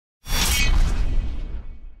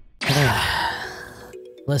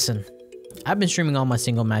Listen, I've been streaming all my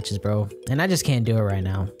single matches, bro, and I just can't do it right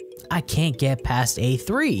now. I can't get past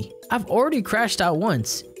A3. I've already crashed out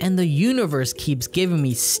once, and the universe keeps giving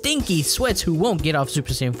me stinky sweats who won't get off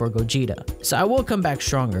Super Saiyan 4 Gogeta. So I will come back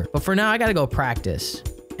stronger, but for now I gotta go practice.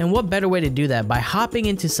 And what better way to do that by hopping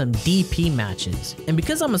into some DP matches. And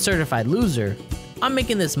because I'm a certified loser, I'm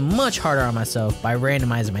making this much harder on myself by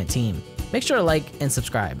randomizing my team. Make sure to like and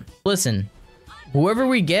subscribe. Listen, whoever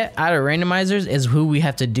we get out of randomizers is who we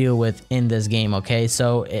have to deal with in this game, okay?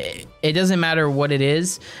 So it doesn't matter what it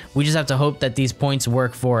is. We just have to hope that these points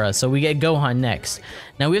work for us. So we get Gohan next.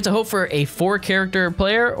 Now we have to hope for a 4-character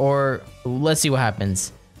player, or let's see what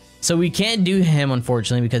happens. So we can't do him,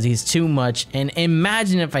 unfortunately, because he's too much. And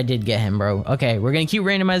imagine if I did get him, bro. Okay, we're gonna keep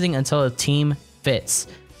randomizing until a team fits.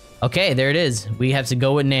 Okay, there it is. We have to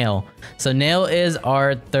go with Nail. So Nail is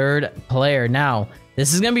our 3rd player. Now,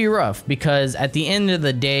 this is gonna be rough because at the end of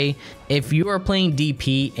the day, if you are playing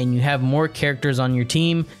DP and you have more characters on your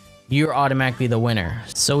team, you're automatically the winner.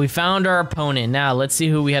 So we found our opponent. Now let's see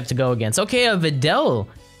who we have to go against. Okay, a Videl.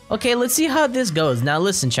 Okay, let's see how this goes. Now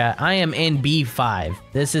listen, chat, I am in B5.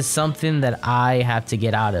 This is something that I have to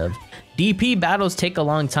get out of. DP battles take a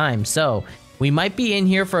long time, so we might be in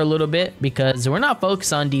here for a little bit because we're not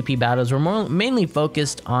focused on DP battles. We're mainly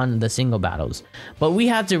focused on the single battles. But we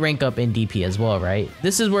have to rank up in DP as well, right?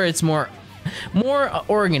 This is where it's more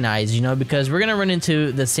organized, you know, because we're gonna run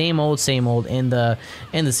into the same old in the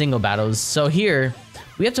single battles. So here,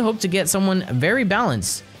 we have to hope to get someone very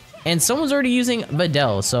balanced. And someone's already using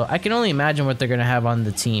Videl, so I can only imagine what they're gonna have on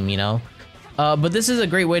the team, you know? But this is a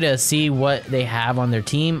great way to see what they have on their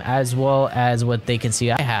team as well as what they can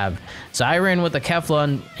see I have. So I ran with a Kefla,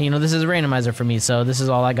 and you know, this is a randomizer for me, so this is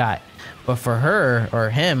all I got. But for her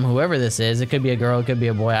or him, whoever this is, it could be a girl, it could be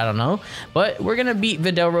a boy, I don't know. But we're gonna beat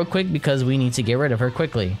Videl real quick because we need to get rid of her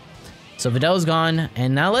quickly. So Videl's gone,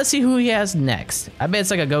 and now let's see who he has next. I bet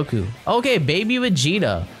it's like a Goku. Okay, Baby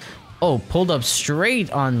Vegeta. Oh, pulled up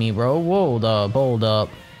straight on me, bro. Hold up.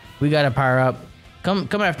 We gotta power up. Come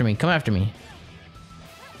after me, come after me.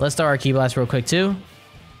 Let's start our Ki Blast real quick too.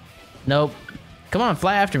 Nope. Come on,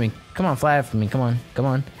 fly after me. Come on, fly after me. Come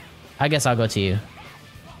on. I guess I'll go to you.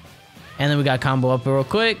 And then we got combo up real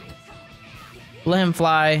quick. Let him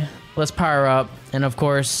fly. Let's power up. And of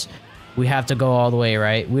course, we have to go all the way,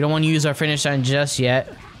 right? We don't want to use our finish line just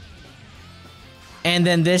yet. And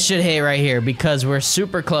then this should hit right here because we're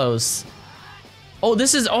super close. Oh,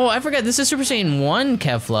 this is, I forgot, this is Super Saiyan 1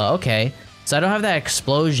 Kefla. Okay, so I don't have that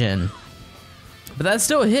explosion. But that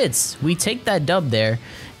still hits. We take that dub there.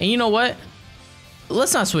 And you know what?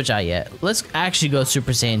 Let's not switch out yet. Let's actually go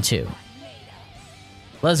Super Saiyan 2.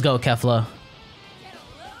 Let's go, Kefla.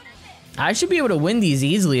 I should be able to win these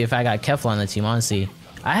easily if I got Kefla on the team, honestly.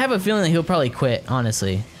 I have a feeling that he'll probably quit,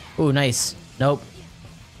 honestly. Ooh, nice. Nope.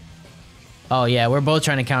 Oh yeah, we're both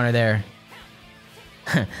trying to counter there.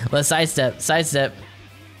 Let's sidestep.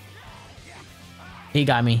 He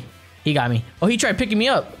got me. Oh, he tried picking me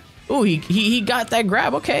up. Ooh, he got that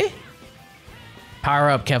grab, okay. Power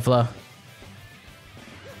up, Kefla.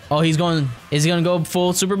 Oh, is he gonna go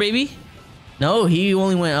full super baby? No, he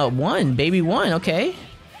only went up 1, baby 1, okay.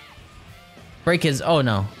 Break his, oh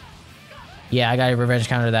no. Yeah, I gotta revenge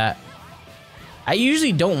counter that. I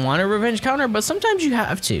usually don't want a revenge counter, but sometimes you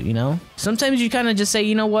have to, you know? Sometimes you kind of just say,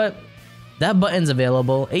 you know what? That button's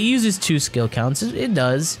available. It uses 2 skill counts. It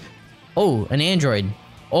does. Oh, an android.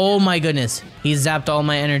 Oh my goodness. He zapped all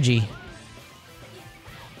my energy.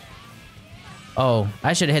 Oh,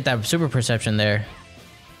 I should have hit that super perception there.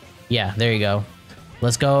 Yeah, there you go.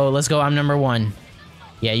 Let's go. I'm number 1.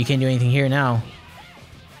 Yeah, you can't do anything here now.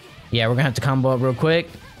 Yeah, we're gonna have to combo up real quick.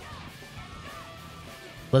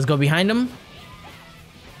 Let's go behind him.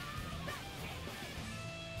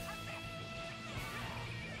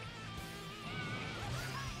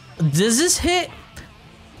 Does this hit?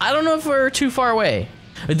 I don't know if we're too far away.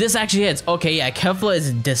 This actually hits. Okay, yeah, Kefla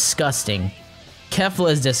is disgusting.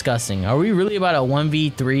 Are we really about to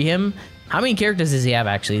 1v3 him? How many characters does he have,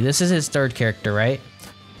 actually? This is his 3rd character, right?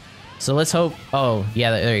 So let's hope. Oh,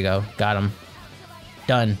 yeah, there you go. Got him.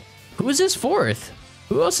 Done. Who is his 4th?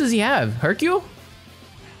 Who else does he have? Hercule?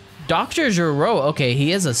 Dr. Gero. Okay,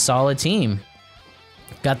 he is a solid team.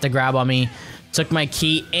 Got the grab on me. Took my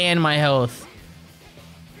key and my health.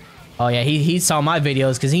 Oh yeah, he saw my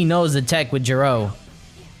videos because he knows the tech with Gero.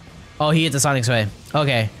 Oh, he hit the Sonic Sway.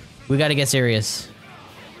 Okay, we gotta get serious.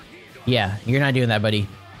 Yeah, you're not doing that, buddy.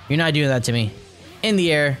 You're not doing that to me. In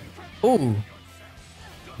the air. Ooh.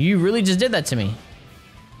 You really just did that to me.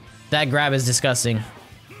 That grab is disgusting.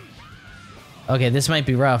 Okay, this might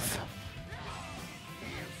be rough.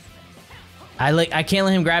 I can't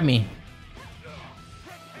let him grab me.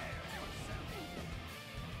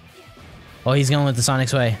 Oh, he's going with the Sonic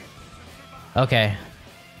Sway. Okay.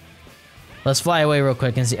 Let's fly away real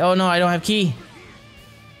quick and see. Oh no, I don't have key.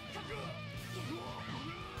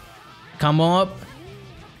 Combo up.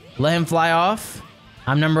 Let him fly off.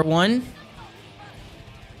 I'm number 1.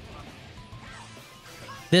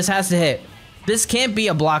 This has to hit. This can't be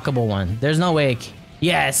a blockable one. There's no way.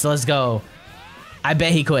 Yes, let's go. I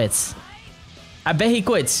bet he quits. I bet he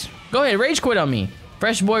quits. Go ahead, rage quit on me.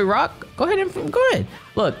 Fresh boy rock. Go ahead and go ahead.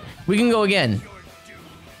 Look, we can go again.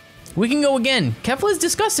 We can go again. Kefla's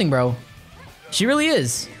disgusting, bro. She really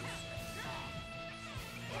is.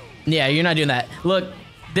 Yeah, you're not doing that. Look,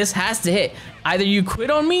 this has to hit. Either you quit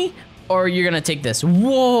on me or you're gonna take this.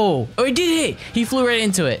 Whoa. Oh, he did hit. He flew right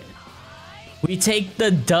into it. We take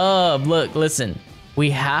the dub. Look, listen.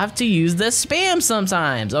 We have to use the spam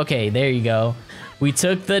sometimes. Okay, there you go. We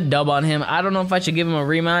took the dub on him. I don't know if I should give him a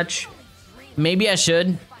rematch. Maybe I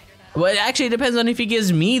should. Well, it actually depends on if he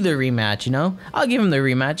gives me the rematch, you know? I'll give him the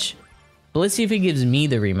rematch. But let's see if he gives me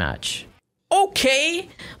the rematch. Okay.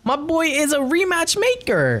 My boy is a rematch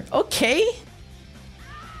maker. Okay.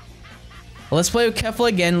 Well, let's play with Kefla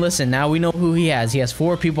again. Listen, now we know who he has. He has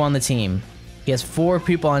 4 people on the team. He has 4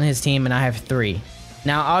 people on his team, and I have 3.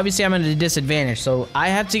 Now, obviously, I'm at a disadvantage, so I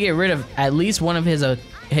have to get rid of at least one of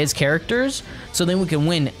his characters, so then we can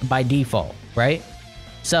win by default, right?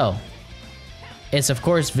 So, it's, of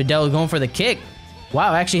course, Videl going for the kick.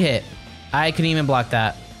 Wow, actually hit. I couldn't even block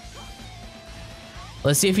that.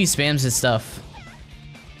 Let's see if he spams his stuff.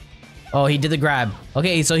 Oh, he did the grab.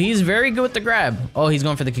 Okay, so he's very good with the grab. Oh, he's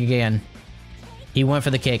going for the kick again. He went for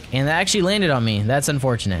the kick, and that actually landed on me. That's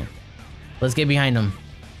unfortunate. Let's get behind him.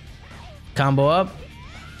 Combo up.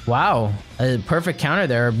 Wow. A perfect counter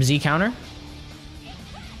there. Z counter.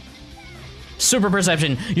 Super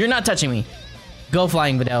perception. You're not touching me. Go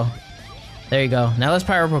flying, Videl. There you go. Now let's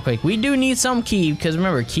power up real quick. We do need some key, because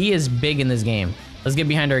remember, key is big in this game. Let's get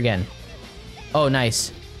behind her again. Oh,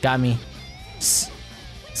 nice. Got me.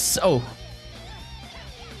 So.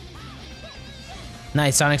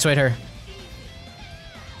 Nice. Sonic swayed her.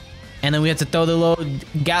 And then we have to throw the little,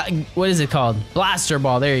 what is it called? Blaster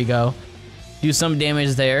ball. There you go. Do some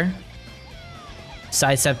damage there.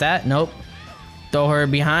 Sidestep that. Nope. Throw her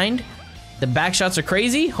behind. The back shots are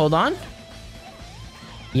crazy. Hold on.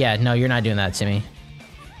 Yeah, no, you're not doing that to me.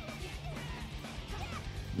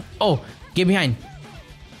 Oh, get behind.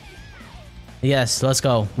 Yes, let's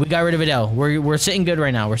go. We got rid of Videl. We're sitting good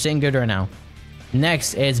right now. We're sitting good right now.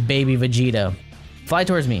 Next is Baby Vegeta. Fly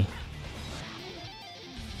towards me.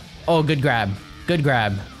 Oh, good grab. Good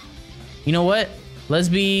grab. You know what? Let's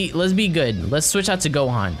be good. Let's switch out to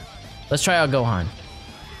Gohan. Let's try out Gohan.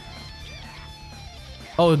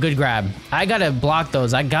 Oh, good grab. I gotta block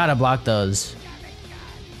those. I gotta block those.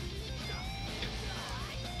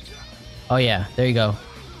 Oh yeah, there you go.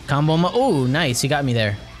 Combo. Oh, nice. He got me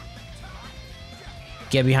there.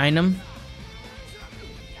 Get behind him.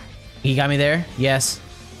 He got me there. Yes.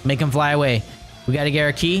 Make him fly away. We gotta get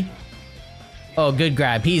our key. Oh, good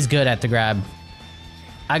grab. He's good at the grab.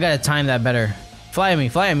 I gotta time that better. Fly at me,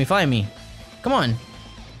 fly at me, fly at me. Come on.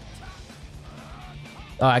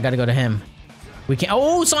 Oh, I gotta go to him. We can't.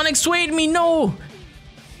 Oh, Sonic swayed me. No.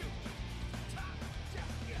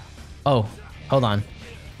 Oh, hold on.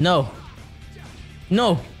 No.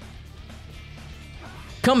 No.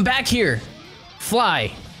 Come back here.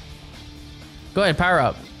 Fly. Go ahead, power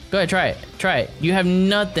up. Go ahead, try it. Try it. You have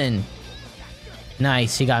nothing.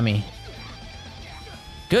 Nice, he got me.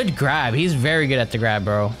 Good grab. He's very good at the grab,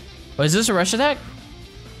 bro. Oh, is this a rush attack?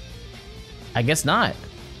 I guess not.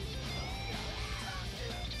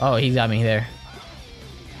 Oh, he got me there.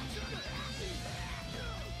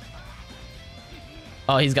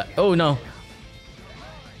 Oh, he's got... Oh, no.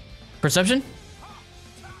 Perception?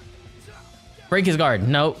 Break his guard.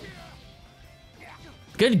 Nope.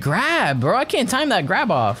 Good grab, bro. I can't time that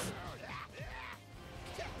grab off.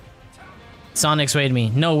 Sonic swayed me.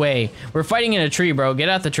 No way. We're fighting in a tree, bro. Get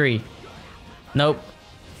out the tree. Nope.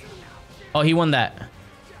 Oh, he won that.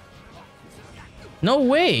 No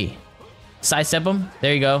way. Sidestep him.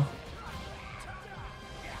 There you go.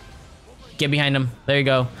 Get behind him. There you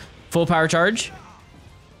go. Full power charge.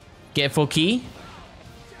 Get full key.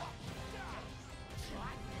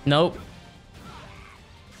 Nope.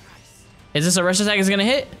 Is this a rush attack? Is it gonna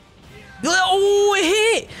hit? Oh,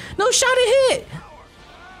 it hit! No shot, it hit!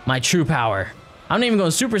 My true power. I'm not even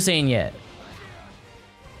going Super Saiyan yet.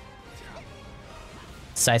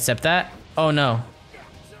 Sidestep that. Oh no.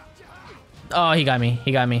 Oh, he got me.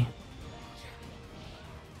 He got me.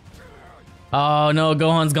 Oh no,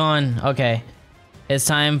 Gohan's gone. Okay. It's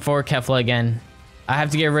time for Kefla again. I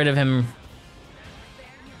have to get rid of him.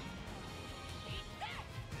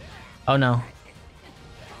 Oh no.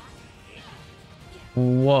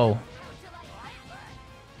 Whoa.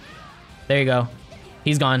 There you go.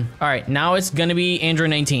 He's gone. All right, now it's gonna be Android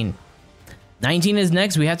 19. 19 is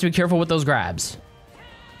next. We have to be careful with those grabs.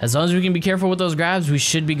 As long as we can be careful with those grabs, we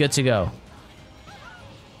should be good to go.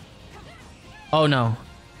 Oh no.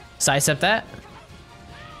 Sidestep that.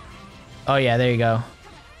 Oh yeah, there you go.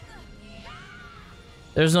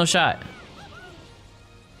 There's no shot.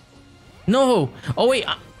 No! Oh wait,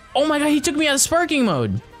 oh my god, he took me out of sparking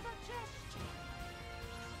mode.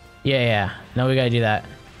 Yeah. No, we gotta do that.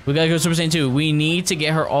 We gotta go Super Saiyan 2. We need to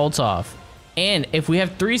get her ult off. And if we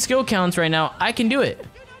have 3 skill counts right now, I can do it.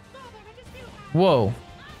 Whoa.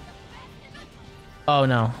 Oh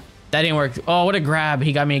no, that didn't work. Oh, what a grab.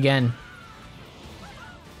 He got me again.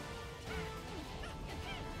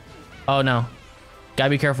 Oh no. Gotta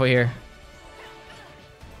be careful here.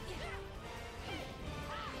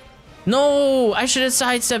 No, I should have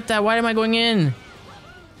sidestepped that. Why am I going in?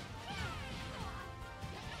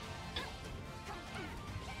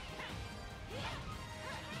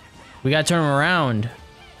 We gotta turn him around.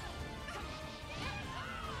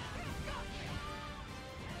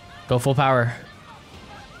 Go full power.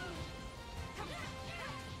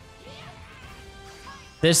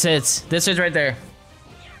 This hits. This hits right there.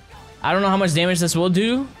 I don't know how much damage this will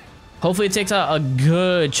do. Hopefully it takes out a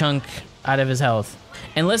good chunk out of his health.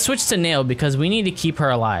 And let's switch to Nail because we need to keep her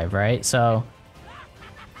alive, right? So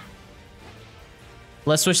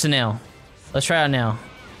let's switch to Nail. Let's try out Nail.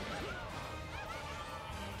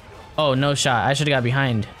 Oh, no shot. I should have got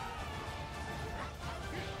behind.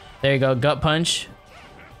 There you go. Gut punch.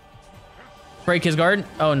 Break his guard.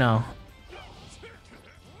 Oh, no.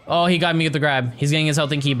 Oh, he got me with the grab. He's getting his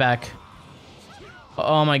health and key back.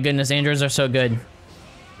 Oh my goodness, androids are so good.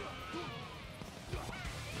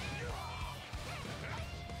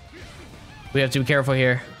 We have to be careful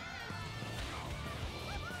here.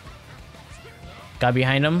 Got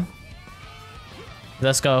behind him.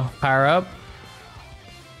 Let's go. Power up.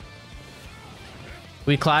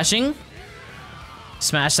 We clashing.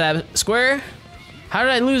 Smash that square. How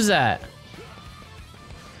did I lose that?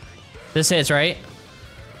 This hits, right?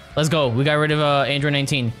 Let's go. We got rid of Android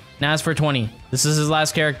 19. Now it's for 20. This is his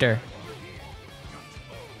last character.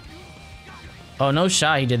 Oh, no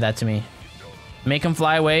shot he did that to me. Make him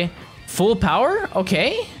fly away. Full power?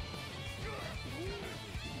 Okay.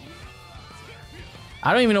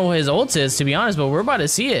 I don't even know what his ult is, to be honest, but we're about to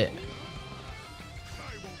see it.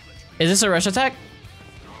 Is this a rush attack?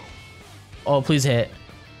 Oh, please hit.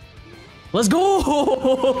 Let's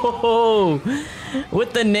go!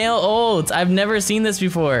 With the nail ult. I've never seen this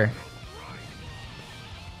before.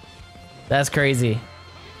 That's crazy.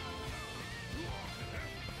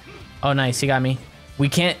 Oh, nice. He got me. We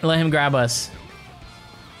can't let him grab us.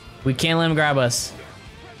 We can't let him grab us.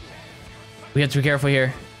 We have to be careful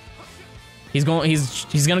here. He's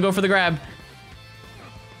gonna go for the grab.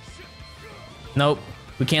 Nope.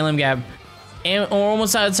 We can't let him grab. And we're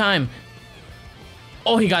almost out of time.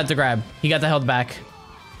 Oh, he got the grab. He got the health back.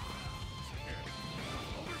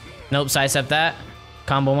 Nope, sidestep that.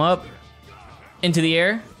 Combo him up. Into the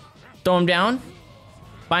air. Throw him down.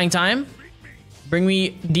 Buying time. Bring me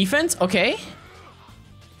defense. Okay.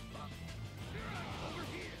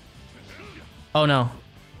 Oh no.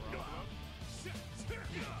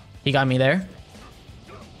 He got me there.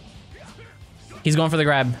 He's going for the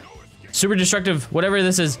grab. Super destructive, whatever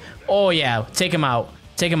this is. Oh yeah, take him out.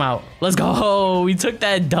 Take him out. Let's go. We took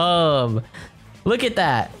that dub. Look at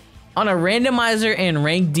that. On a randomizer and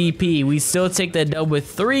ranked DP, we still take that dub with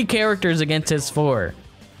 3 characters against his 4.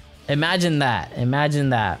 Imagine that.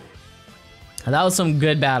 Imagine that. That was some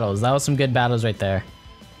good battles. That was some good battles right there.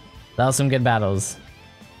 That was some good battles.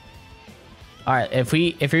 All right, if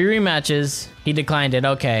he rematches, he declined it.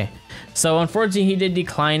 Okay, so unfortunately he did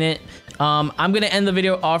decline it. I'm gonna end the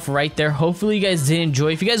video off right there. Hopefully you guys did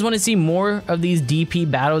enjoy. If you guys want to see more of these DP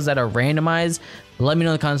battles that are randomized, let me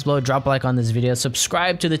know in the comments below. Drop a like on this video.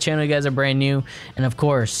 Subscribe to the channel if you guys are brand new, and of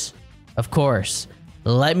course,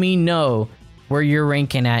 let me know where you're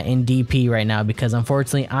ranking at in DP right now, because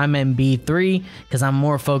unfortunately I'm in B3 because I'm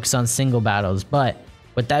more focused on single battles. But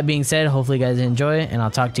with that being said, hopefully you guys enjoy, and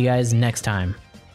I'll talk to you guys next time.